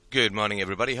Good morning,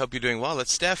 everybody. Hope you're doing well.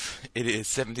 It's Steph. It is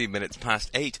 17 minutes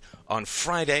past 8 on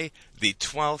Friday, the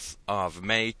 12th of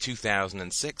May,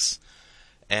 2006.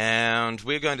 And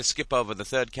we're going to skip over the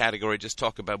third category, just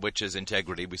talk about which is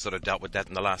integrity. We sort of dealt with that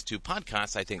in the last two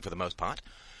podcasts, I think, for the most part.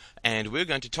 And we're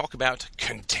going to talk about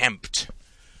contempt.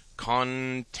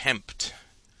 Contempt.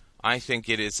 I think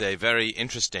it is a very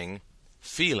interesting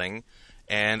feeling,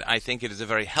 and I think it is a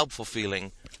very helpful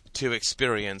feeling to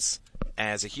experience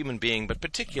as a human being, but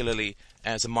particularly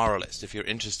as a moralist. If you're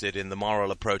interested in the moral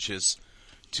approaches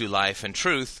to life and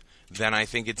truth, then I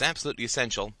think it's absolutely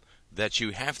essential that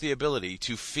you have the ability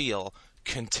to feel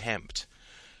contempt.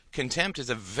 Contempt is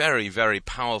a very, very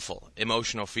powerful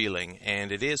emotional feeling,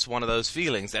 and it is one of those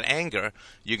feelings that anger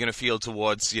you're going to feel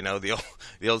towards, the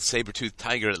old saber-toothed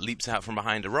tiger that leaps out from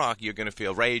behind a rock. You're going to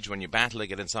feel rage when you're battling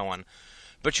it and so on.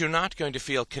 But you're not going to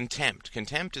feel contempt.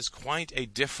 Contempt is quite a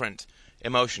different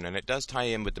emotion, and it does tie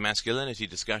in with the masculinity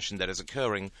discussion that is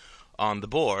occurring on the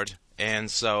board,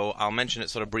 and so I'll mention it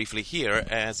sort of briefly here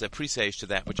as a presage to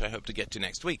that, which I hope to get to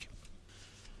next week.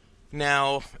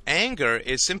 Now, anger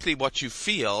is simply what you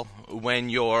feel when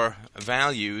your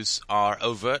values are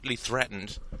overtly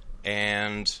threatened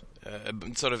and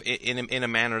sort of in a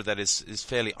manner that is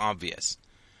fairly obvious.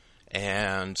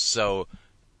 And so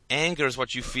anger is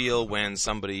what you feel when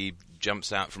somebody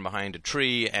jumps out from behind a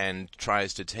tree and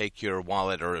tries to take your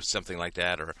wallet or something like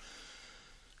that, or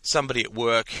somebody at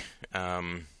work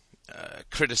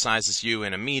criticizes you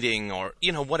in a meeting, or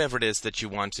whatever it is that you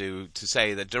want to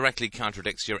say that directly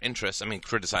contradicts your interests. I mean,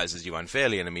 criticizes you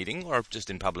unfairly in a meeting or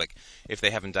just in public if they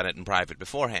haven't done it in private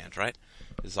beforehand, right?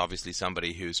 There's obviously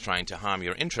somebody who's trying to harm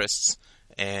your interests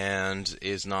and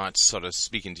is not sort of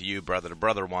speaking to you brother to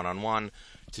brother, one-on-one,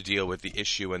 to deal with the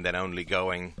issue, and then only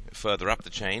going further up the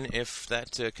chain if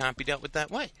that can't be dealt with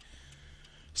that way.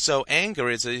 So anger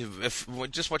is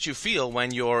just what you feel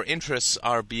when your interests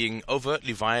are being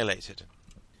overtly violated.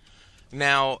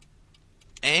 Now,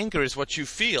 anger is what you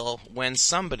feel when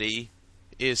somebody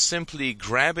is simply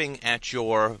grabbing at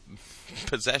your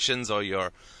possessions or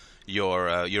your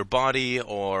body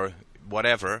or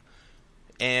whatever,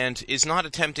 and is not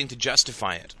attempting to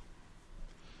justify it.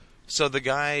 So the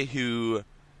guy who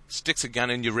sticks a gun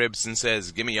in your ribs and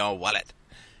says, "Give me your wallet,"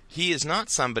 he is not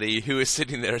somebody who is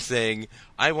sitting there saying,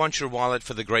 "I want your wallet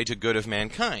for the greater good of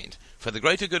mankind, for the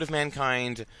greater good of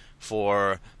mankind,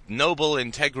 for noble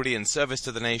integrity and service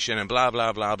to the nation, and blah,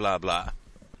 blah, blah, blah, blah."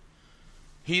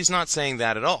 He's not saying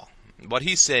that at all. What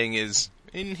he's saying is,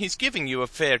 he's giving you a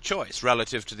fair choice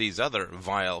relative to these other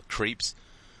vile creeps,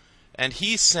 and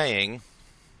he's saying,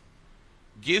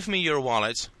 "Give me your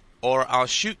wallet, or I'll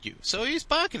shoot you." So he's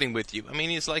bargaining with you. I mean,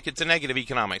 it's a negative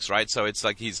economics, right? So it's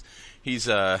like he's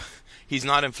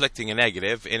not inflicting a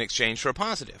negative in exchange for a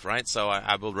positive, right? So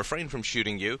I will refrain from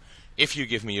shooting you if you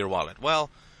give me your wallet. Well,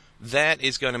 that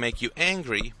is going to make you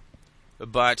angry,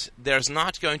 but there's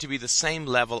not going to be the same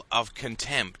level of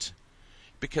contempt,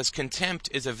 because contempt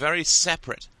is a very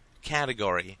separate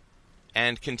category,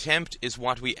 and contempt is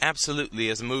what we absolutely,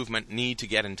 as a movement, need to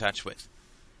get in touch with.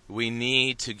 We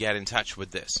need to get in touch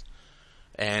with this.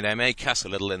 And I may cuss a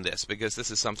little in this, because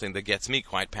this is something that gets me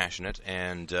quite passionate,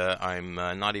 and I'm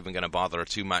not even going to bother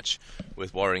too much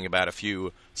with worrying about a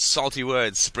few salty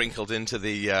words sprinkled into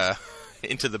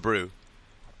the brew.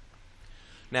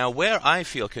 Now, where I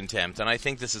feel contempt, and I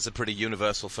think this is a pretty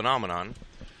universal phenomenon,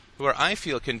 where I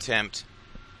feel contempt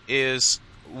is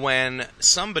when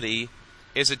somebody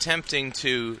is attempting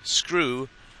to screw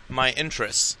my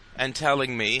interests and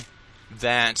telling me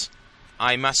that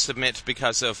I must submit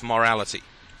because of morality.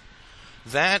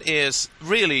 That is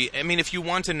really, if you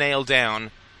want to nail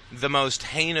down the most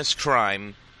heinous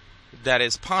crime that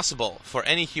is possible for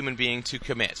any human being to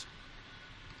commit,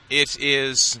 it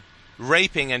is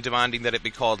raping and demanding that it be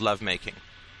called lovemaking.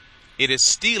 It is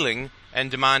stealing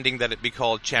and demanding that it be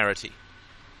called charity.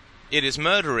 It is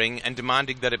murdering and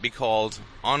demanding that it be called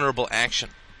honorable action.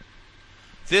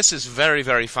 This is very,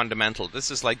 very fundamental. This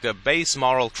is like the base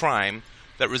moral crime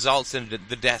that results in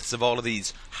the deaths of all of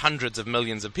these hundreds of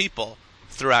millions of people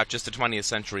throughout just the 20th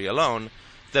century alone.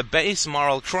 The base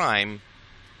moral crime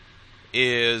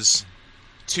is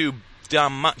to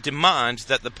demand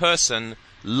that the person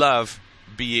love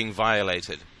being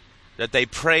violated, that they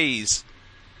praise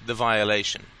the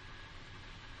violation.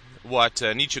 What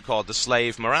Nietzsche called the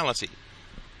slave morality,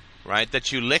 right?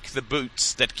 That you lick the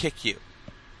boots that kick you,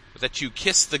 that you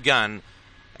kiss the gun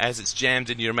as it's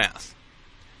jammed in your mouth.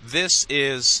 This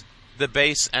is the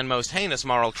base and most heinous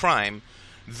moral crime.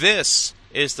 This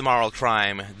is the moral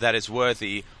crime that is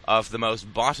worthy of the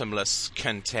most bottomless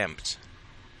contempt.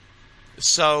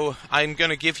 So I'm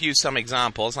going to give you some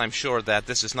examples. I'm sure that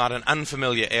this is not an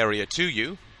unfamiliar area to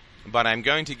you, but I'm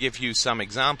going to give you some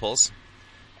examples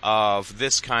of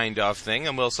this kind of thing,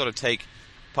 and we'll sort of take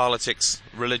politics,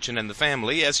 religion, and the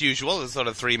family, as usual. There's sort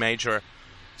of three major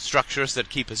structures that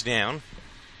keep us down: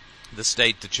 the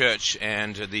state, the church,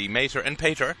 and the mater and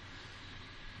pater.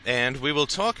 And we will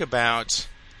talk about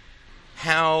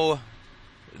how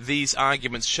these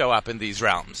arguments show up in these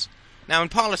realms. Now, in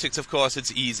politics, of course,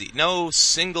 it's easy. No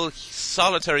single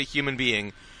solitary human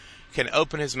being can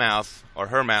open his mouth or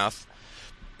her mouth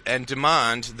and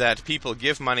demand that people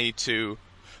give money to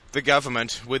the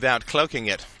government without cloaking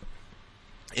it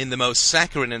in the most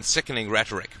saccharine and sickening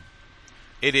rhetoric.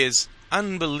 It is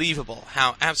unbelievable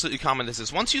how absolutely common this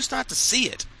is. Once you start to see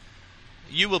it,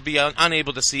 you will be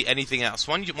unable to see anything else.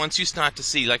 Once you start to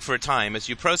see, like for a time, as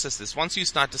you process this, once you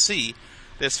start to see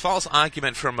this false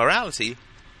argument for morality,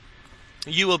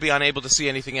 you will be unable to see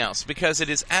anything else, because it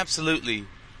is absolutely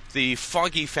the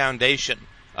foggy foundation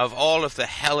of all of the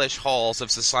hellish halls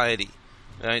of society.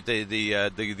 Right?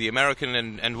 The American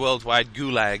and worldwide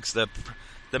gulags,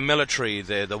 the military,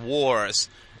 the wars,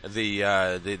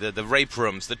 the rape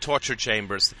rooms, the torture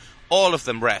chambers, all of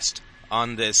them rest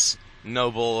on this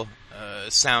noble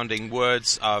sounding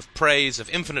words of praise, of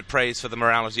infinite praise for the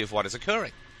morality of what is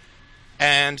occurring.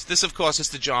 And this, of course, is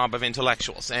the job of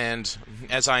intellectuals. And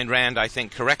as Ayn Rand, I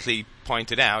think, correctly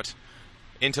pointed out,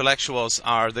 intellectuals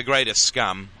are the greatest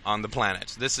scum on the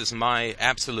planet. This is my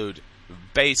absolute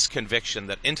base conviction,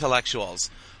 that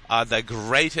intellectuals are the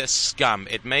greatest scum.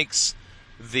 It makes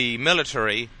the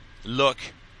military look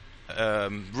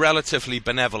relatively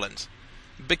benevolent,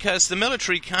 because the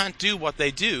military can't do what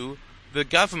they do, the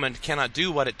government cannot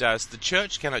do what it does, the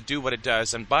church cannot do what it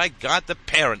does, and by God, the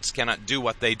parents cannot do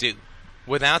what they do.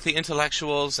 Without the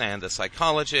intellectuals and the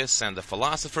psychologists and the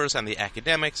philosophers and the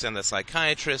academics and the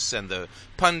psychiatrists and the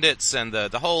pundits and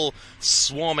the whole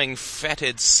swarming,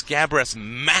 fetid, scabrous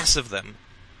mass of them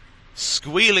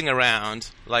squealing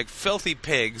around like filthy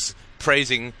pigs,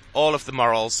 praising all of the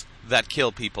morals that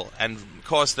kill people and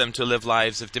cause them to live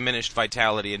lives of diminished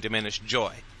vitality and diminished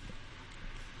joy.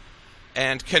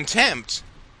 And contempt,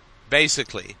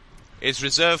 basically, is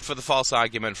reserved for the false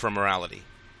argument for morality.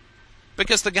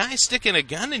 Because the guy sticking a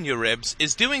gun in your ribs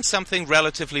is doing something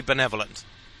relatively benevolent,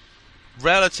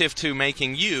 relative to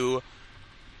making you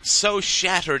so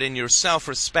shattered in your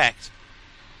self-respect,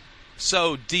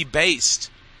 so debased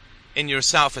in your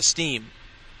self-esteem,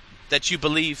 that you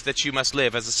believe that you must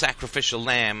live as a sacrificial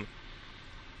lamb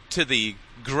to the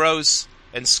gross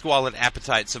and squalid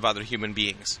appetites of other human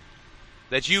beings.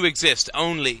 That you exist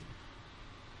only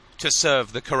to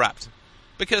serve the corrupt.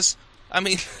 Because, I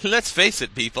mean, let's face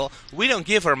it, people, we don't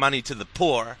give our money to the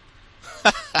poor.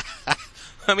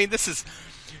 I mean,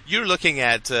 you're looking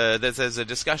at, there's a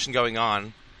discussion going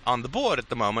on the board at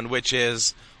the moment, which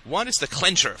is, what is the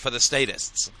clincher for the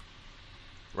statists?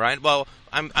 Right? Well,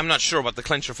 I'm not sure what the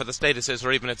clincher for the statists is,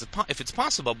 or even if it's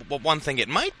possible, but one thing it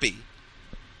might be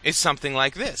is something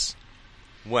like this.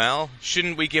 Well,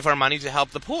 shouldn't we give our money to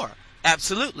help the poor?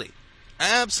 Absolutely.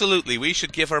 Absolutely, we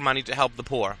should give our money to help the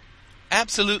poor.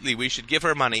 Absolutely, we should give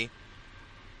our money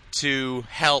to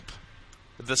help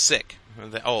the sick,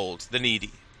 the old, the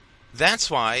needy. That's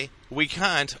why we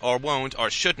can't, or won't, or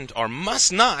shouldn't, or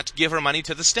must not give our money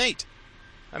to the state.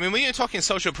 I mean, when you're talking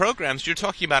social programs, you're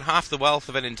talking about half the wealth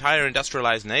of an entire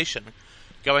industrialized nation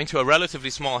going to a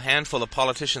relatively small handful of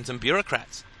politicians and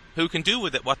bureaucrats who can do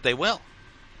with it what they will.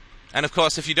 And of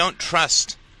course, if you don't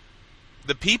trust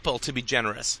the people to be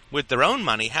generous with their own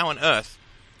money, how on earth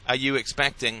are you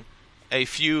expecting a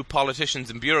few politicians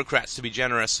and bureaucrats to be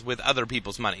generous with other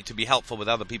people's money, to be helpful with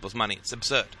other people's money? It's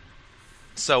absurd.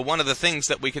 So one of the things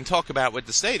that we can talk about with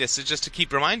the statists is just to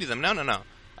keep reminding them, no,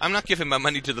 I'm not giving my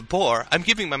money to the poor, I'm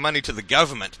giving my money to the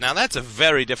government. Now that's a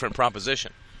very different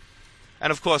proposition.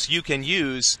 And of course you can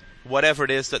use whatever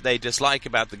it is that they dislike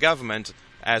about the government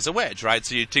as a wedge, right?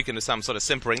 So you're talking to some sort of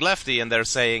simpering lefty and they're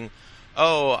saying,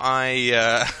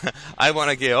 I want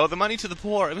to give the money to the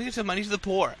poor. I'm going to give money to the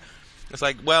poor. It's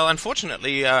like, well,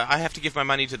 unfortunately, I have to give my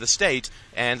money to the state,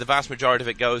 and the vast majority of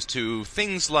it goes to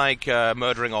things like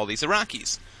murdering all these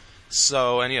Iraqis.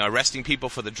 So, and arresting people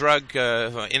for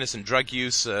the innocent drug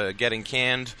use, getting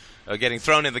canned, getting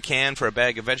thrown in the can for a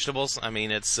bag of vegetables. I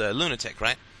mean, it's lunatic,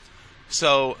 right?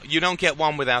 So you don't get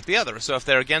one without the other. So if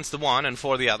they're against the one and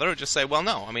for the other, just say, well,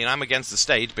 no. I mean, I'm against the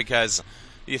state because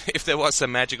if there was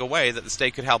some magical way that the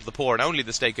state could help the poor and only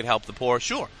the state could help the poor,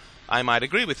 sure, I might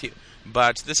agree with you.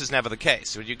 But this is never the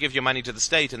case. You give your money to the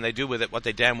state and they do with it what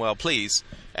they damn well please,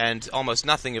 and almost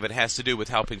nothing of it has to do with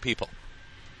helping people.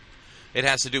 It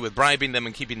has to do with bribing them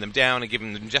and keeping them down and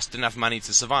giving them just enough money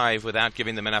to survive without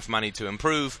giving them enough money to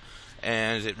improve.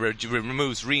 And it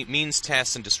removes means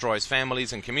tests and destroys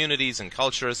families and communities and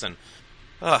cultures. And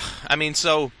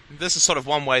so this is sort of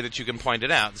one way that you can point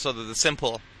it out. So that the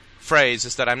simple phrase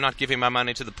is that I'm not giving my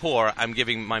money to the poor, I'm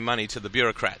giving my money to the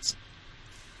bureaucrats.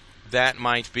 That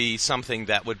might be something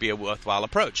that would be a worthwhile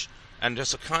approach. And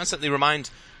just to constantly remind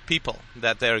people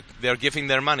that they're giving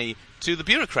their money to the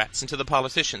bureaucrats and to the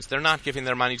politicians. They're not giving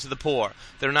their money to the poor.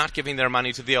 They're not giving their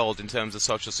money to the old in terms of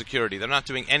Social Security. They're not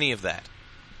doing any of that.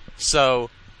 So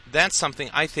that's something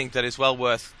I think that is well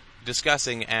worth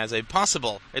discussing as a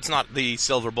possible, it's not the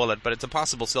silver bullet, but it's a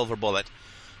possible silver bullet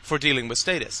for dealing with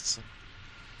statists.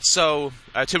 So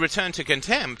to return to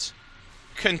contempt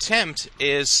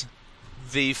is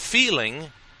the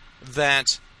feeling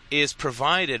that is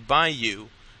provided by you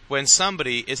when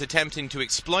somebody is attempting to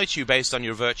exploit you based on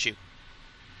your virtue.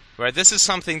 Right? This is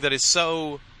something that is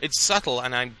it's subtle,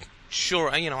 and I'm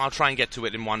sure, I'll try and get to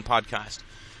it in one podcast.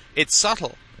 It's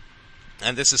subtle,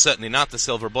 and this is certainly not the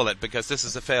silver bullet, because this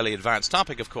is a fairly advanced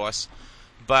topic, of course,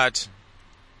 but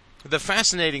the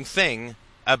fascinating thing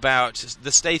about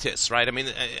the status, right? I mean,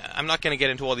 I'm not going to get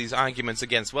into all these arguments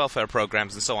against welfare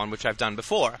programs and so on, which I've done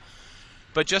before,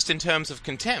 but just in terms of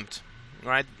contempt,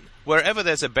 right? Wherever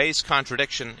there's a base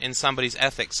contradiction in somebody's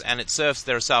ethics and it serves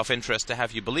their self-interest to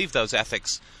have you believe those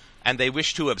ethics, and they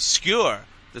wish to obscure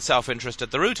the self-interest at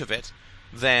the root of it,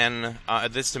 then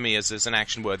this to me is an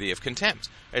action worthy of contempt.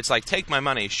 It's like, take my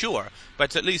money, sure,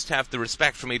 but at least have the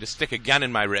respect for me to stick a gun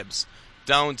in my ribs.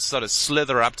 Don't sort of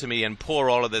slither up to me and pour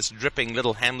all of this dripping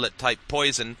little Hamlet-type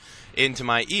poison into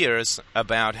my ears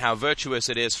about how virtuous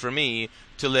it is for me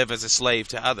to live as a slave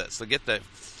to others. So get the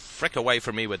frick away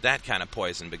from me with that kind of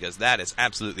poison, because that is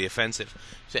absolutely offensive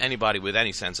to anybody with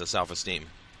any sense of self-esteem.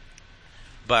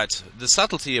 But the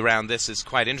subtlety around this is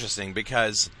quite interesting,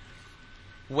 because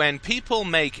when people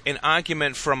make an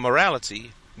argument from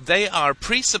morality, they are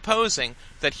presupposing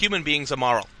that human beings are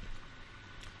moral.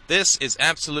 This is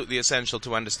absolutely essential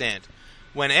to understand.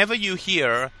 Whenever you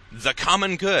hear the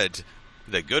common good,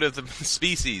 the good of the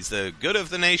species, the good of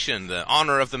the nation, the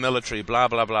honor of the military, blah,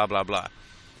 blah, blah, blah, blah,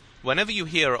 whenever you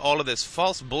hear all of this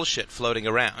false bullshit floating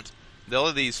around, all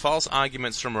of these false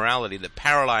arguments from morality that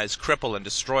paralyze, cripple, and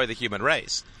destroy the human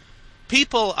race,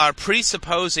 people are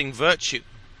presupposing virtue.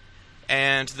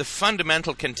 And the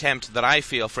fundamental contempt that I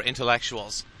feel for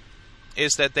intellectuals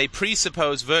is that they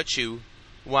presuppose virtue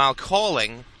while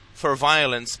calling for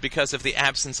violence because of the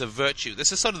absence of virtue.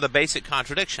 This is sort of the basic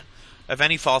contradiction of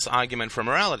any false argument for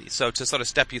morality. So to sort of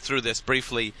step you through this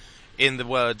briefly in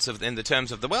the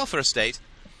terms of the welfare state,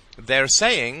 they're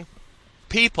saying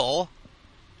people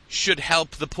should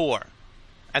help the poor.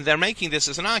 And they're making this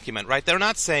as an argument, right? They're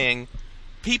not saying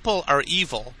people are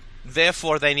evil,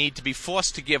 therefore they need to be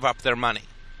forced to give up their money.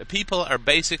 The people are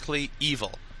basically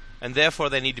evil, and therefore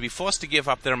they need to be forced to give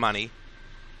up their money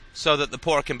so that the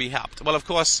poor can be helped. Well, of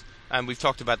course, and we've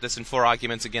talked about this in 4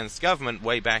 Arguments Against Government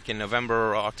way back in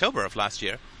November or October of last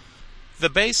year. The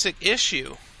basic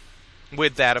issue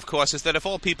with that, of course, is that if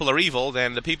all people are evil,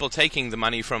 then the people taking the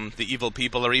money from the evil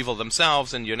people are evil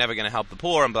themselves, and you're never going to help the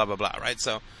poor, and blah, blah, blah, right?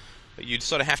 So you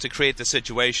sort of have to create the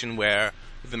situation where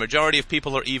the majority of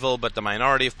people are evil, but the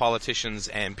minority of politicians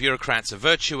and bureaucrats are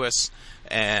virtuous,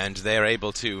 and they're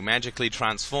able to magically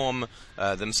transform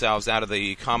themselves out of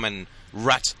the common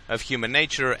rut of human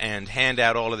nature and hand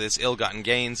out all of this ill-gotten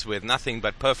gains with nothing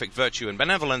but perfect virtue and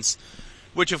benevolence,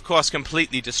 which of course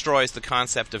completely destroys the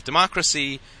concept of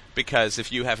democracy, because if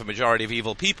you have a majority of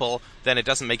evil people, then it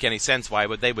doesn't make any sense why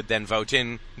they would then vote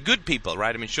in good people,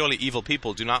 right? I mean, surely evil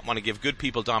people do not want to give good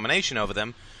people domination over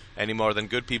them any more than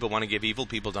good people want to give evil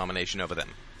people domination over them.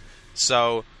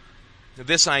 So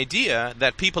this idea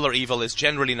that people are evil is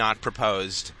generally not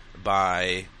proposed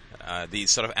by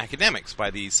these sort of academics, by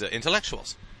these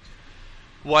intellectuals.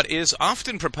 What is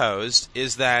often proposed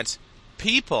is that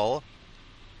people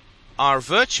are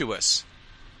virtuous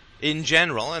in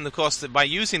general, and of course that by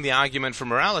using the argument for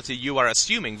morality, you are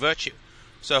assuming virtue.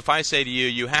 So if I say to you,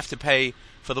 you have to pay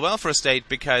for the welfare state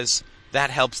because that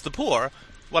helps the poor,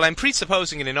 well, I'm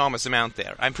presupposing an enormous amount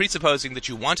there. I'm presupposing that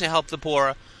you want to help the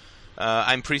poor.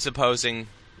 I'm presupposing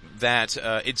that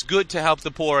it's good to help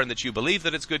the poor and that you believe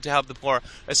that it's good to help the poor.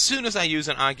 As soon as I use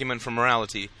an argument for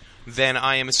morality, then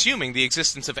I am assuming the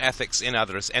existence of ethics in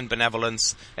others, and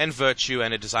benevolence, and virtue,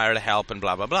 and a desire to help, and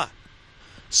blah, blah, blah.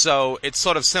 So it's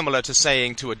sort of similar to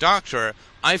saying to a doctor,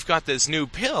 I've got this new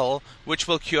pill which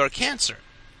will cure cancer.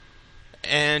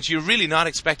 And you're really not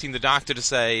expecting the doctor to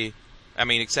say, I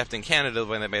mean, except in Canada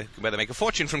where they make a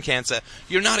fortune from cancer,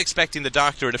 you're not expecting the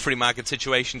doctor in a free market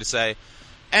situation to say,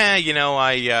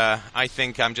 I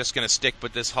think I'm just going to stick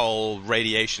with this whole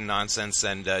radiation nonsense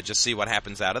and just see what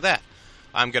happens out of that.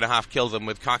 I'm going to half kill them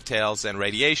with cocktails and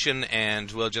radiation, and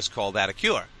we'll just call that a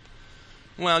cure.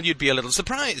 Well, you'd be a little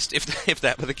surprised if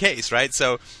that were the case, right?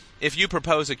 So if you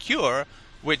propose a cure,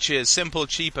 which is simple,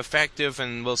 cheap, effective,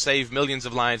 and will save millions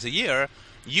of lives a year,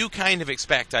 you kind of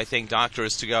expect, I think,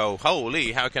 doctors to go,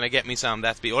 holy, how can I get me some? Or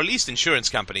at least insurance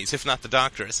companies, if not the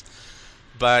doctors.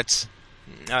 But...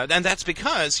 and that's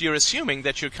because you're assuming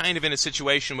that you're kind of in a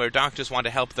situation where doctors want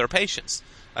to help their patients.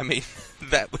 I mean,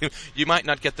 you might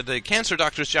not get the cancer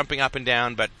doctors jumping up and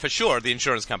down, but for sure the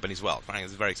insurance companies will.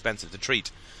 It's very expensive to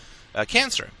treat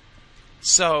cancer.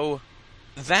 So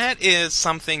that is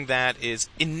something that is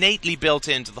innately built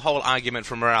into the whole argument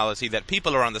for morality, that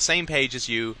people are on the same page as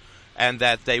you and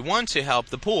that they want to help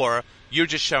the poor. You're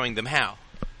just showing them how.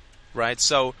 Right?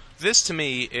 So this, to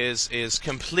me, is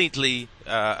completely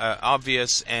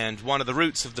obvious and one of the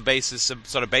roots of the basis of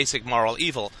sort of basic moral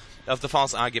evil of the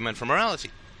false argument for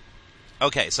morality.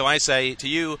 Okay, so I say to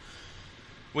you,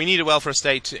 we need a welfare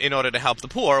state in order to help the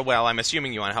poor. Well, I'm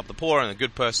assuming you want to help the poor and a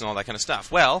good person, all that kind of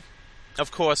stuff. Well, of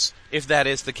course, if that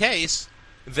is the case,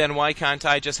 then why can't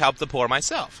I just help the poor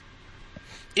myself?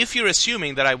 If you're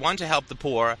assuming that I want to help the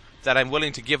poor, that I'm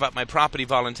willing to give up my property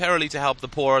voluntarily to help the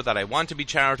poor, that I want to be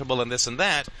charitable and this and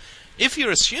that, if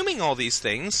you're assuming all these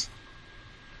things,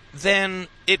 then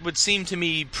it would seem to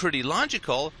me pretty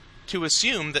logical to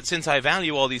assume that since I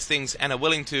value all these things and am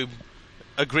willing to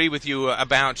agree with you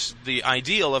about the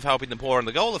ideal of helping the poor and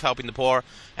the goal of helping the poor,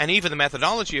 and even the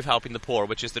methodology of helping the poor,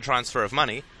 which is the transfer of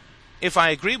money, if I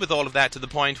agree with all of that to the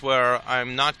point where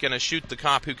I'm not going to shoot the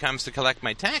cop who comes to collect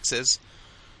my taxes,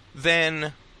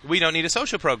 then we don't need a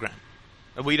social program.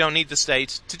 We don't need the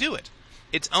state to do it.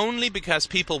 It's only because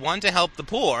people want to help the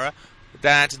poor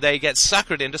that they get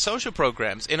suckered into social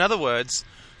programs. In other words,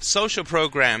 social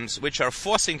programs which are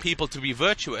forcing people to be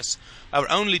virtuous are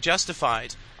only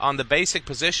justified on the basic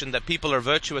position that people are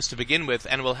virtuous to begin with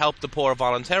and will help the poor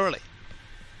voluntarily.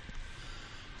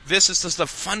 This is just the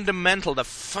fundamental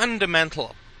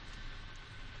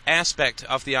aspect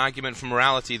of the argument for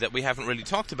morality that we haven't really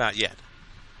talked about yet.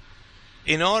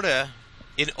 In order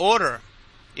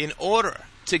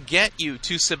to get you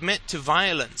to submit to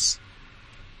violence,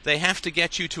 they have to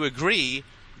get you to agree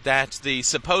that the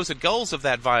supposed goals of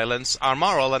that violence are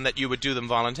moral and that you would do them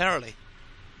voluntarily.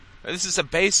 This is a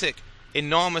basic,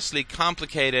 enormously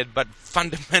complicated, but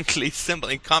fundamentally simple,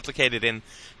 complicated in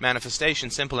manifestation,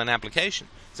 simple in application.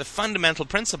 It's a fundamental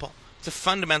principle. It's a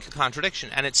fundamental contradiction.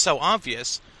 And it's so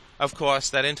obvious, of course,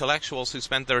 that intellectuals who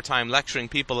spent their time lecturing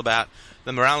people about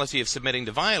the morality of submitting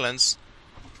to violence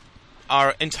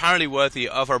are entirely worthy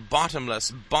of our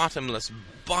bottomless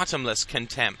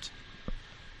contempt.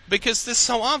 Because this is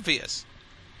so obvious.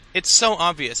 It's so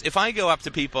obvious. If I go up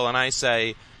to people and I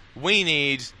say, we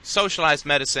need socialized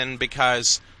medicine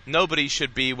because nobody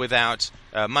should be without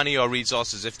money or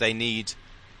resources if they need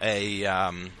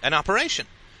an operation.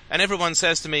 And everyone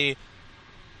says to me,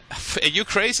 are you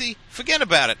crazy? Forget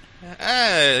about it.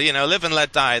 Live and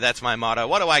let die, that's my motto.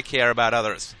 What do I care about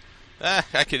others?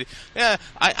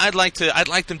 I'd like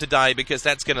them to die because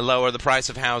that's going to lower the price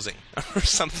of housing or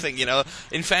something,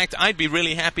 In fact, I'd be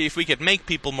really happy if we could make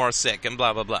people more sick and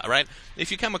blah, blah, blah, right?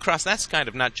 If you come across that kind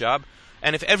of nut job,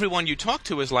 and if everyone you talk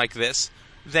to is like this,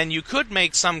 then you could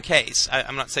make some case.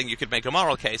 I'm not saying you could make a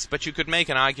moral case, but you could make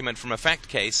an argument from a fact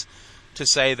case to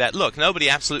say that, look, nobody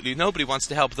wants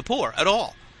to help the poor at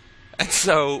all. And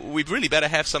so we'd really better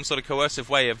have some sort of coercive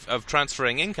way of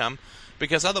transferring income,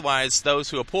 because otherwise those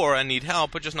who are poor and need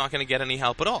help are just not going to get any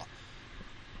help at all.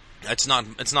 It's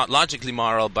not logically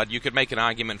moral, but you could make an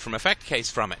argument from a fact case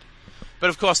from it.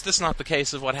 But of course, this is not the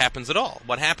case of what happens at all.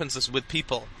 What happens is with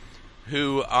people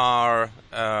who are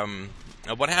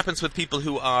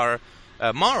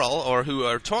moral or who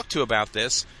are talked to about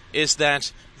this is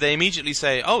that they immediately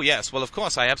say, oh yes, well of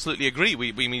course, I absolutely agree.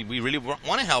 We really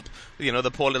want to help,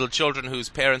 the poor little children whose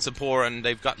parents are poor and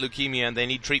they've got leukemia and they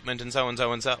need treatment and so and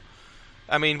so and so.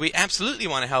 I mean, we absolutely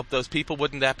want to help those people.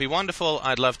 Wouldn't that be wonderful?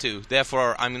 I'd love to.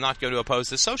 Therefore, I'm not going to oppose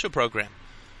this social program.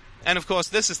 And of course,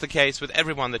 this is the case with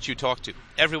everyone that you talk to.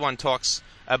 Everyone talks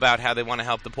about how they want to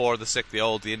help the poor, the sick, the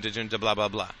old, the indigent, blah, blah,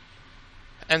 blah.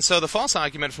 And so the false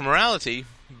argument for morality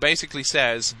basically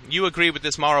says, you agree with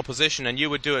this moral position and you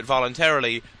would do it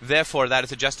voluntarily, therefore that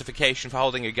is a justification for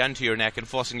holding a gun to your neck and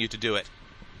forcing you to do it,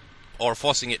 or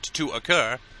forcing it to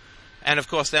occur. And of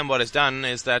course then what is done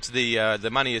is that the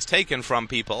money is taken from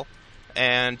people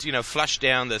and, flushed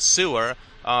down the sewer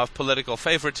of political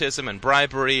favoritism and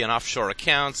bribery and offshore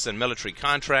accounts and military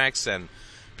contracts and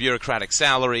bureaucratic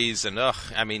salaries and,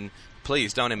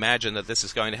 please don't imagine that this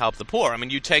is going to help the poor. I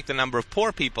mean, you take the number of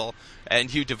poor people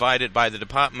and you divide it by the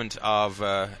Department of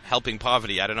Helping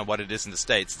Poverty. I don't know what it is in the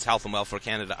States. It's Health and Welfare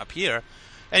Canada up here.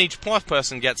 And each poor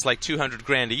person gets like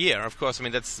 $200,000 a year. Of course, I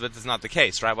mean, that's not the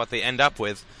case, right? What they end up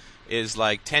with is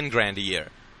like $10,000 a year.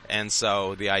 And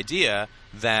so the idea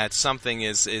that something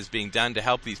is being done to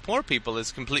help these poor people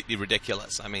is completely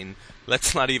ridiculous. I mean,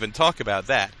 let's not even talk about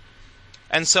that.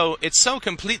 And so it's so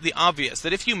completely obvious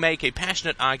that if you make a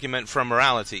passionate argument for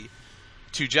morality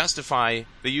to justify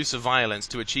the use of violence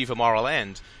to achieve a moral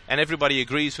end, and everybody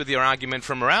agrees with your argument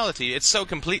for morality, it's so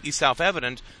completely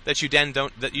self-evident that you then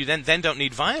don't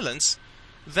need violence.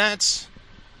 That,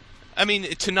 I mean,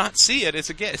 to not see it is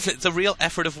it's a real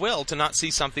effort of will to not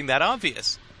see something that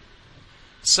obvious.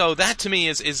 So that to me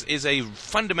is a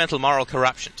fundamental moral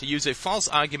corruption, to use a false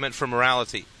argument for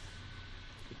morality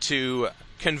to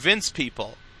convince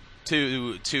people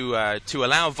to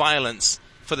allow violence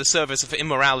for the service of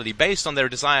immorality based on their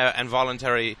desire and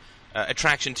voluntary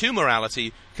attraction to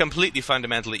morality, completely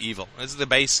fundamentally evil. This is the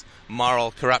base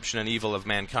moral corruption and evil of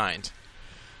mankind.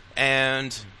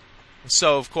 And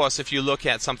so, of course, if you look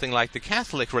at something like the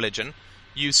Catholic religion,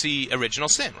 you see original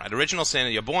sin, right? Original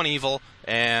sin, you're born evil,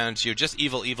 and you're just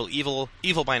evil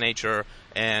by nature,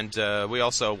 and we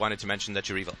also wanted to mention that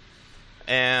you're evil.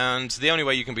 And the only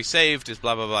way you can be saved is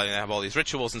blah, blah, blah, and have all these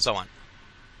rituals and so on.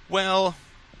 Well,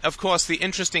 of course, the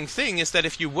interesting thing is that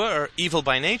if you were evil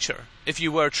by nature, if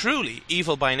you were truly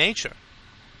evil by nature,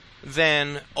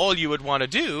 then all you would want to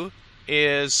do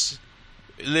is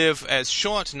live as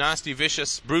short, nasty,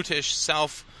 vicious, brutish,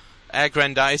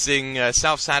 self-aggrandizing,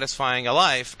 self-satisfying a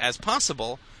life as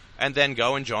possible, and then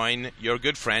go and join your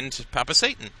good friend Papa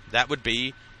Satan. That would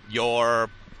be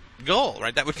your goal,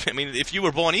 right? That would, I mean, if you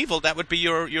were born evil, that would be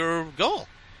your goal.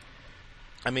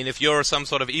 I mean, if you're some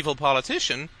sort of evil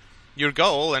politician, your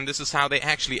goal, and this is how they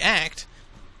actually act,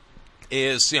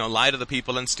 is, lie to the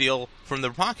people and steal from their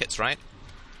pockets, right?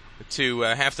 To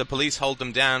have the police hold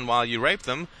them down while you rape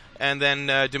them, and then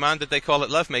demand that they call it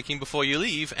lovemaking before you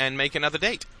leave and make another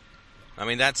date. I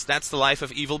mean, that's the life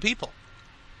of evil people.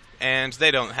 And they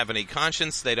don't have any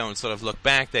conscience, they don't sort of look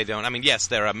back, I mean, yes,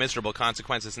 there are miserable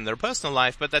consequences in their personal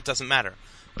life, but that doesn't matter,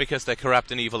 because they're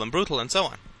corrupt and evil and brutal and so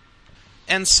on.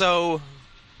 And so,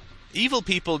 evil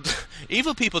people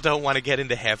don't want to get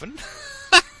into heaven.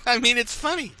 I mean, it's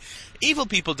funny. Evil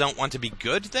people don't want to be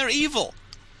good, they're evil.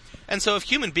 And so if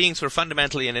human beings were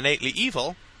fundamentally and innately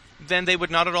evil, then they would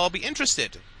not at all be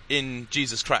interested in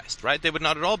Jesus Christ, right? They would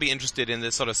not at all be interested in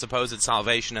this sort of supposed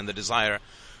salvation and the desire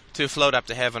to float up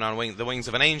to heaven on the wings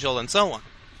of an angel and so on.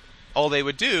 All they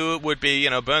would do would be,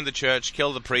 burn the church,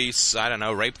 kill the priests, I don't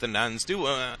know, rape the nuns, do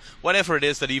whatever it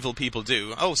is that evil people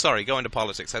do. Oh, sorry, go into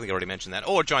politics, I think I already mentioned that.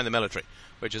 Or join the military,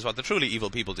 which is what the truly evil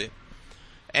people do.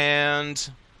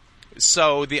 And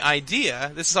so the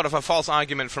idea, this is sort of a false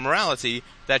argument for morality,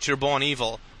 that you're born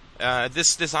evil.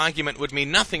 This argument would mean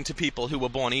nothing to people who were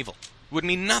born evil. It would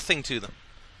mean nothing to them.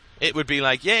 It would be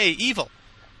like, yay, evil.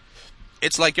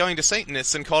 It's like going to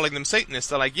Satanists and calling them Satanists.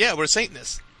 They're like, yeah, we're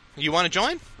Satanists. You want to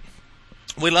join?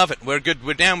 We love it. We're good.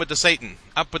 We're down with the Satan.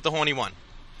 Up with the horny one.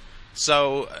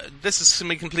 So this is to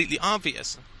me completely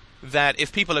obvious that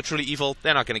if people are truly evil,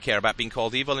 they're not going to care about being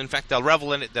called evil. In fact, they'll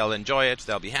revel in it, they'll enjoy it,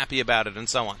 they'll be happy about it, and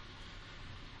so on.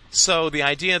 So the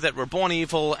idea that we're born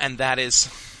evil and that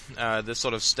is the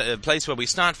sort of place where we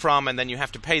start from, and then you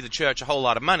have to pay the church a whole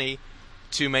lot of money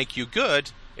to make you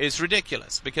good, is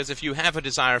ridiculous. Because if you have a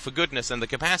desire for goodness and the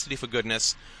capacity for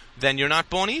goodness, then you're not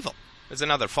born evil. There's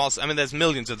another false... I mean, there's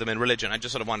millions of them in religion. I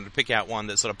just sort of wanted to pick out one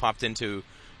that sort of popped into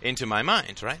my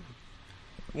mind, right?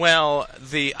 Well,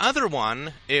 the other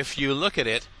one, if you look at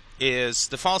it, is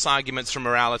the false arguments for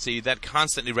morality that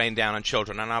constantly rain down on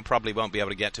children. And I probably won't be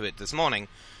able to get to it this morning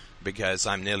because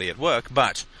I'm nearly at work.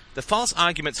 But the false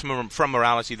arguments from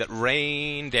morality that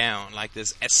rain down like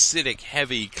this acidic,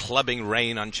 heavy, clubbing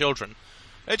rain on children,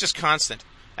 they're just constant.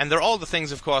 And they're all the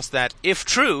things, of course, that, if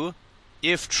true,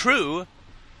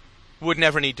 would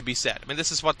never need to be said. I mean,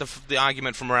 this is what the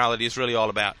argument for morality is really all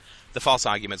about. The false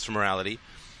arguments for morality.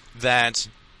 That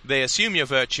they assume your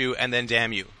virtue and then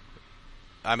damn you.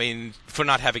 I mean, for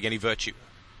not having any virtue.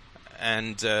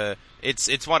 And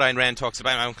it's what Ayn Rand talks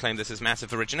about. I don't claim this is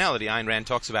massive originality. Ayn Rand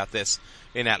talks about this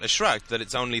in Atlas Shrugged, that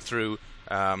it's only through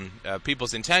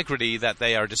people's integrity that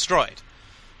they are destroyed.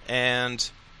 And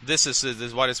this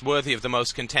is what is worthy of the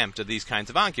most contempt of these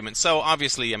kinds of arguments. So,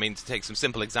 obviously, I mean, to take some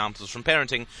simple examples from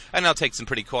parenting, and I'll take some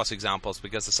pretty coarse examples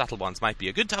because the subtle ones might be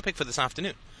a good topic for this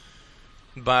afternoon.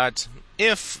 But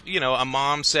if, a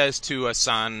mom says to a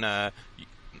son,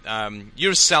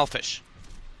 you're selfish.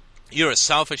 You're a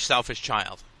selfish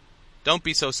child. Don't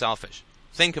be so selfish.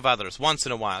 Think of others once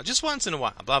in a while. Just once in a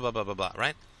while. Blah, blah, blah, blah, blah,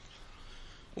 right?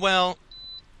 Well,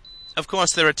 of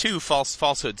course, there are two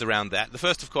falsehoods around that. The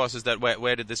first, of course, is that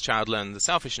where did this child learn the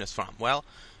selfishness from? Well,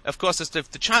 of course,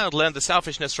 if the child learned the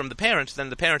selfishness from the parent, then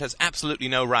the parent has absolutely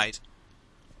no right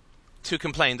to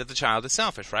complain that the child is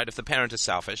selfish, right? If the parent is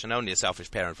selfish, and only a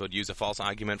selfish parent would use a false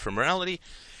argument for morality,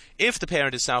 if the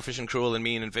parent is selfish and cruel and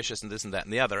mean and vicious and this and that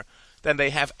and the other, then they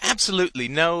have absolutely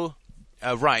no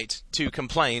right to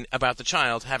complain about the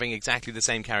child having exactly the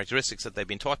same characteristics that they've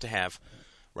been taught to have,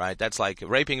 right? That's like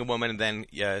raping a woman and then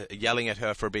yelling at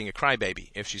her for being a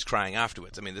crybaby if she's crying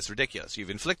afterwards. I mean, this is ridiculous.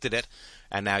 You've inflicted it,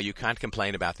 and now you can't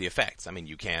complain about the effects. I mean,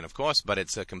 you can, of course, but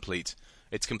it's complete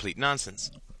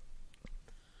nonsense.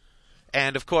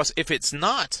 And, of course, if it's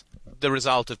not the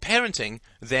result of parenting,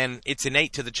 then it's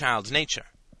innate to the child's nature.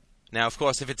 Now, of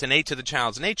course, if it's innate to the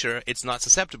child's nature, it's not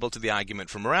susceptible to the argument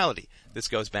for morality. This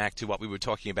goes back to what we were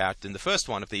talking about in the first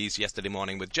one of these yesterday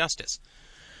morning with justice.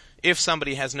 If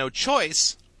somebody has no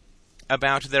choice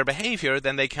about their behavior,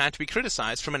 then they can't be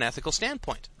criticized from an ethical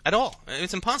standpoint at all.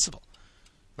 It's impossible,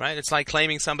 right? It's like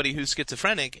claiming somebody who's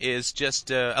schizophrenic is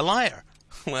just a liar.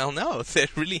 Well, no, they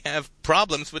really have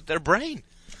problems with their brain.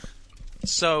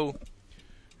 So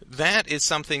that is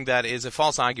something that is a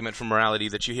false argument for morality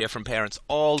that you hear from parents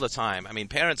all the time. I mean,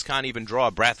 parents can't even draw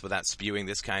a breath without spewing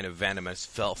this kind of venomous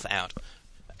filth out.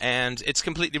 And it's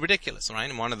completely ridiculous, right?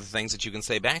 And one of the things that you can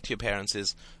say back to your parents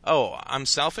is, oh, I'm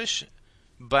selfish,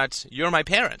 but you're my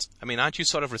parent. I mean, aren't you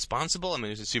sort of responsible? I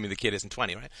mean, assuming the kid isn't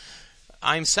 20, right?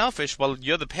 I'm selfish. Well,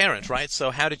 you're the parent, right? So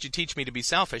how did you teach me to be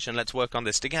selfish? And let's work on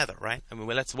this together, right? I mean,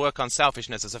 well, let's work on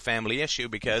selfishness as a family issue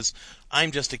because I'm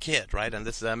just a kid, right? And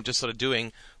I'm just sort of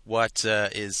doing what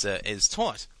is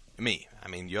taught me. I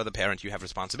mean, you're the parent. You have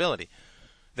responsibility.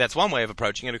 That's one way of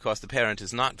approaching it. Of course, the parent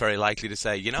is not very likely to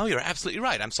say, you know, you're absolutely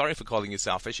right. I'm sorry for calling you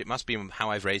selfish. It must be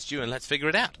how I've raised you, and let's figure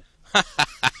it out.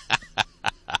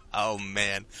 Oh,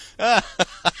 man. I'm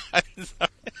sorry.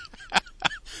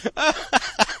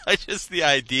 Just the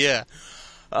idea,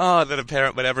 that a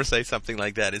parent would ever say something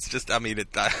like that. It's just, I mean,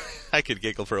 I could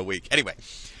giggle for a week. Anyway,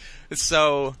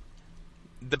 so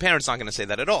the parent's not going to say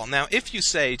that at all. Now, if you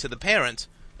say to the parent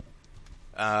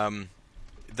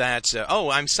that, oh,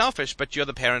 I'm selfish, but you're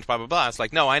the parent, blah, blah, blah. It's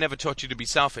like, no, I never taught you to be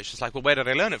selfish. It's like, well, where did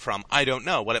I learn it from? I don't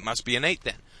know. Well, it must be innate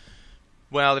then.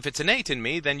 Well, if it's innate in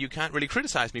me, then you can't really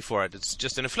criticize me for it. It's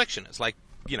just an affliction. It's like,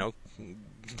 you know,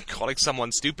 calling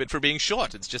someone stupid for being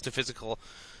short. It's just a physical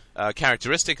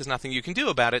characteristic. There's nothing you can do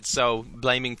about it. So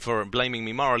blaming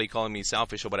me morally, calling me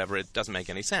selfish or whatever, it doesn't make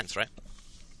any sense, right?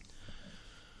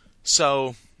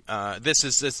 So this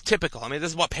is typical. I mean,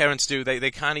 this is what parents do.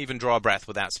 They can't even draw a breath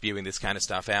without spewing this kind of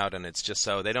stuff out, and it's just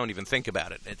so they don't even think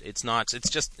about it. It's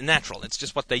just natural. It's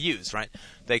just what they use, right?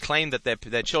 They claim that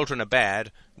their children are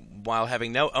bad while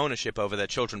having no ownership over their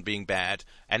children being bad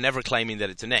and never claiming that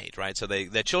it's innate, right? So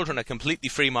their children are completely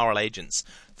free moral agents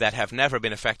that have never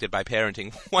been affected by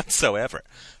parenting whatsoever,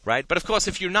 right? But of course,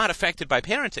 if you're not affected by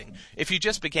parenting, if you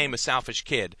just became a selfish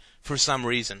kid for some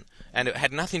reason and it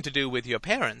had nothing to do with your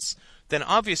parents, then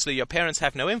obviously your parents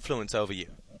have no influence over you.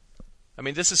 I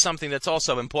mean, this is something that's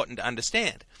also important to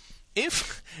understand.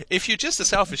 If you're just a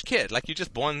selfish kid, like you're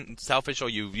just born selfish, or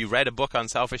you read a book on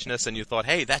selfishness and you thought,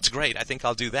 hey, that's great, I think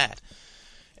I'll do that,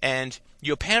 and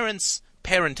your parents'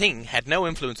 parenting had no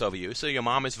influence over you, so your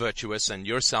mom is virtuous and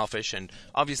you're selfish, and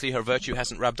obviously her virtue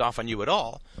hasn't rubbed off on you at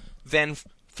all, then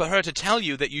for her to tell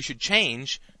you that you should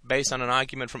change based on an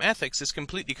argument from ethics is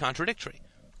completely contradictory.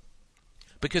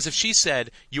 Because if she said,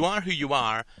 you are who you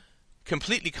are,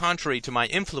 completely contrary to my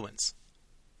influence,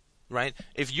 right?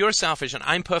 If you're selfish and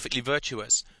I'm perfectly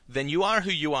virtuous, then you are who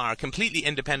you are, completely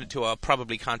independent to or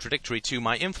probably contradictory to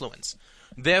my influence.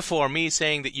 Therefore, me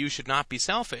saying that you should not be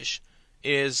selfish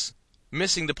is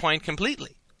missing the point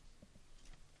completely.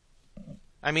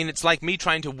 I mean, it's like me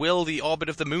trying to will the orbit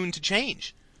of the moon to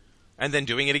change, and then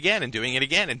doing it again, and doing it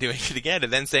again, and doing it again,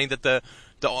 and then saying that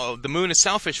the moon is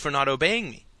selfish for not obeying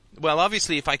me. Well,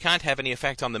 obviously, if I can't have any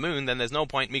effect on the moon, then there's no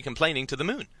point me complaining to the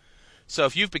moon. So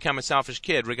if you've become a selfish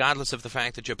kid, regardless of the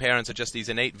fact that your parents are just these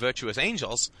innate virtuous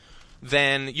angels,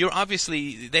 then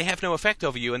they have no effect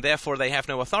over you, and therefore they have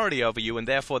no authority over you, and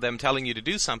therefore them telling you to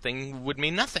do something would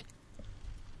mean nothing.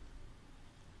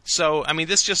 So, I mean,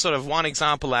 this is just sort of one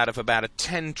example out of about a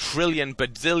 10 trillion,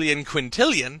 bazillion,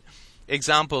 quintillion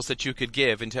examples that you could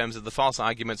give in terms of the false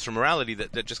arguments for morality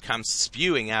that just come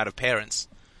spewing out of parents'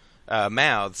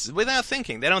 mouths without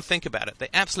thinking. They don't think about it. They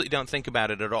absolutely don't think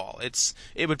about it at all.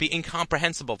 It would be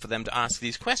incomprehensible for them to ask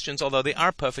these questions, although they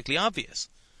are perfectly obvious.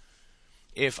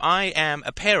 if I am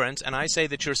a parent and I say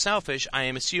that you're selfish, I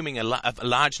am assuming a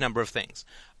large number of things.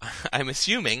 I'm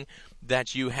assuming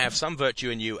that you have some virtue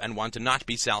in you and want to not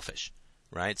be selfish.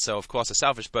 Right? So, of course, a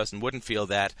selfish person wouldn't feel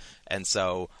that, and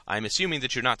so I'm assuming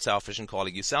that you're not selfish and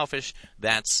calling you selfish.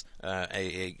 That's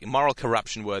a moral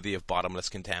corruption worthy of bottomless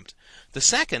contempt. The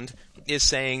second is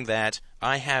saying that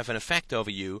I have an effect over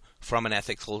you from an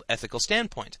ethical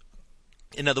standpoint.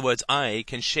 In other words, I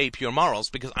can shape your morals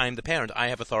because I'm the parent. I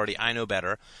have authority. I know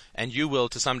better, and you will,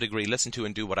 to some degree, listen to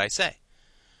and do what I say.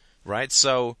 Right?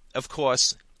 So, of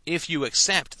course, if you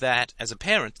accept that as a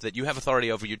parent, that you have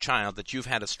authority over your child, that you've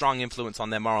had a strong influence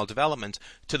on their moral development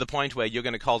to the point where you're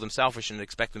going to call them selfish and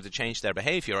expect them to change their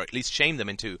behavior, or at least shame them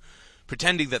into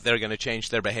pretending that they're going to change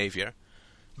their behavior.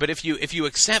 But if you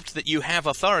accept that you have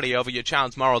authority over your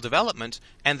child's moral development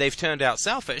and they've turned out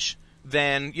selfish,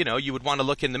 then, you would want to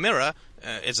look in the mirror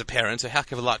as a parent a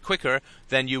heck of a lot quicker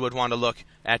than you would want to look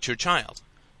at your child.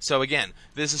 So again,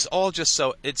 this is all just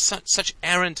it's such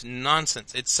errant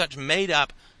nonsense. It's such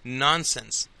made-up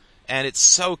nonsense, and it's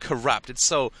so corrupt. It's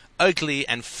so ugly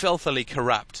and filthily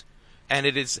corrupt, and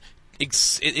it is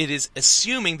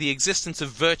assuming the existence of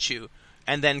virtue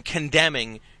and then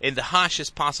condemning in the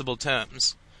harshest possible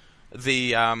terms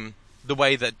the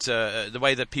way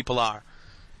that people are.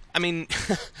 I mean,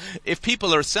 if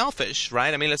people are selfish,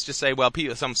 right? I mean, let's just say,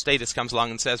 some statist comes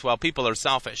along and says, people are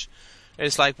selfish.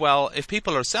 It's like, if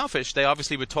people are selfish, they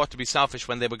obviously were taught to be selfish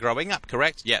when they were growing up,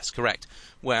 correct? Yes, correct.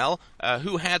 Well,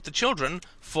 who had the children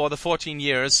for the 14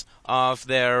 years of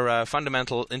their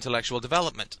fundamental intellectual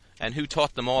development? And who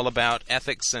taught them all about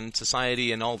ethics and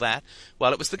society and all that?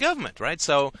 Well, it was the government, right?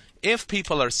 So if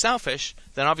people are selfish,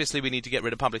 then obviously we need to get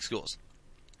rid of public schools,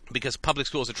 because public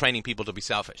schools are training people to be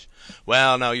selfish.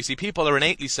 Well, no, you see, people are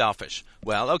innately selfish.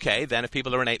 Well, okay, then if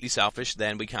people are innately selfish,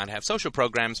 then we can't have social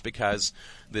programs because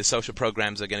the social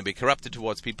programs are going to be corrupted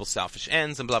towards people's selfish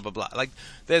ends and blah, blah, blah. Like,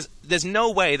 there's no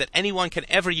way that anyone can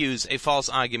ever use a false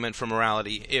argument for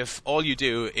morality if all you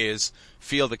do is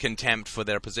feel the contempt for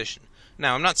their position.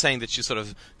 Now, I'm not saying that you sort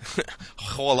of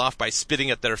haul off by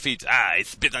spitting at their feet. I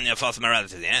spit on your false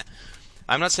morality, yeah?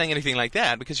 I'm not saying anything like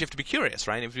that, because you have to be curious,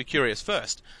 right? You have to be curious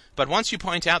first. But once you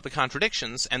point out the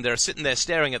contradictions, and they're sitting there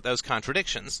staring at those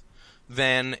contradictions,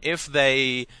 then if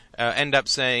they end up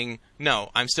saying,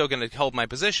 no, I'm still going to hold my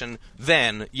position,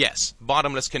 then, yes,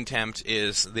 bottomless contempt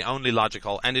is the only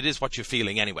logical, and it is what you're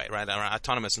feeling anyway, right? Our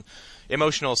autonomous and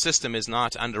emotional system is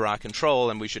not under our control,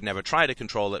 and we should never try to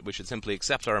control it. We should simply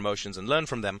accept our emotions and learn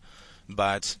from them.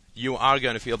 But you are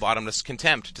going to feel bottomless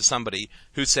contempt to somebody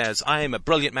who says, I am a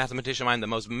brilliant mathematician, I'm the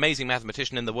most amazing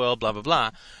mathematician in the world, blah, blah, blah.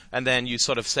 And then you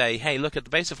sort of say, hey, look, at the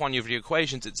base of one of your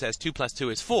equations, it says 2 plus 2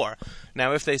 is 4.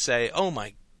 Now, if they say, oh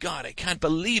my God, I can't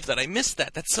believe that I missed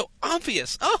that. That's so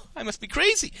obvious. Oh, I must be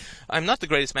crazy. I'm not the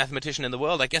greatest mathematician in the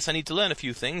world. I guess I need to learn a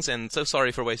few things, and so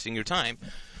sorry for wasting your time.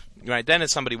 Right, then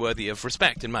it's somebody worthy of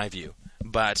respect, in my view.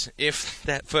 But if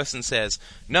that person says,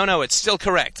 no, it's still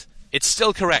correct. It's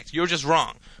still correct. You're just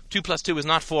wrong. 2 plus 2 is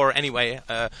not 4 anyway.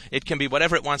 It can be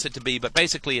whatever it wants it to be, but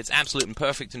basically it's absolute and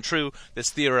perfect and true, this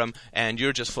theorem, and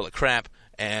you're just full of crap,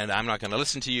 and I'm not going to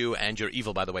listen to you, and you're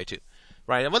evil, by the way, too.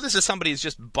 Right? Well, this is somebody who's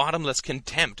just bottomless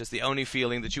contempt is the only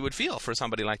feeling that you would feel for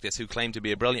somebody like this who claimed to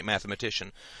be a brilliant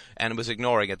mathematician and was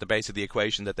ignoring at the base of the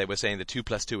equation that they were saying that 2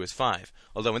 plus 2 is 5.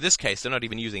 Although in this case, they're not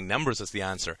even using numbers as the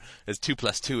answer, as 2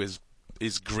 plus 2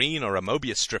 is green or a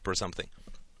Mobius strip or something.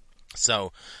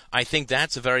 So I think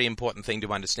that's a very important thing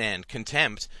to understand.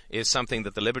 Contempt is something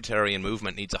that the libertarian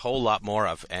movement needs a whole lot more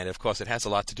of, and of course it has a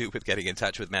lot to do with getting in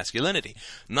touch with masculinity.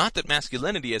 Not that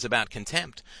masculinity is about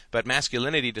contempt, but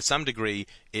masculinity to some degree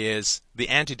is the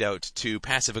antidote to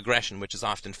passive aggression, which is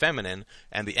often feminine,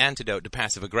 and the antidote to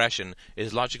passive aggression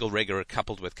is logical rigor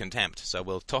coupled with contempt. So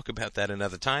we'll talk about that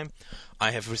another time.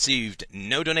 I have received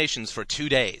no donations for 2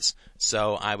 days,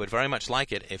 so I would very much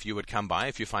like it if you would come by,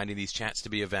 if you're finding these chats to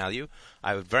be of value.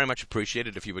 I would very much appreciate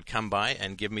it if you would come by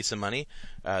and give me some money.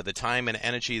 The time and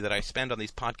energy that I spend on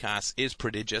these podcasts is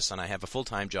prodigious, and I have a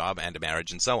full-time job and a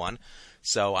marriage and so on.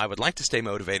 So I would like to stay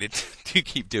motivated to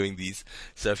keep doing these.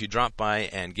 So if you drop by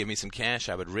and give me some cash,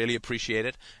 I would really appreciate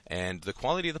it. And the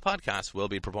quality of the podcast will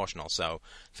be proportional. So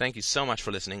thank you so much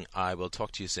for listening. I will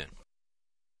talk to you soon.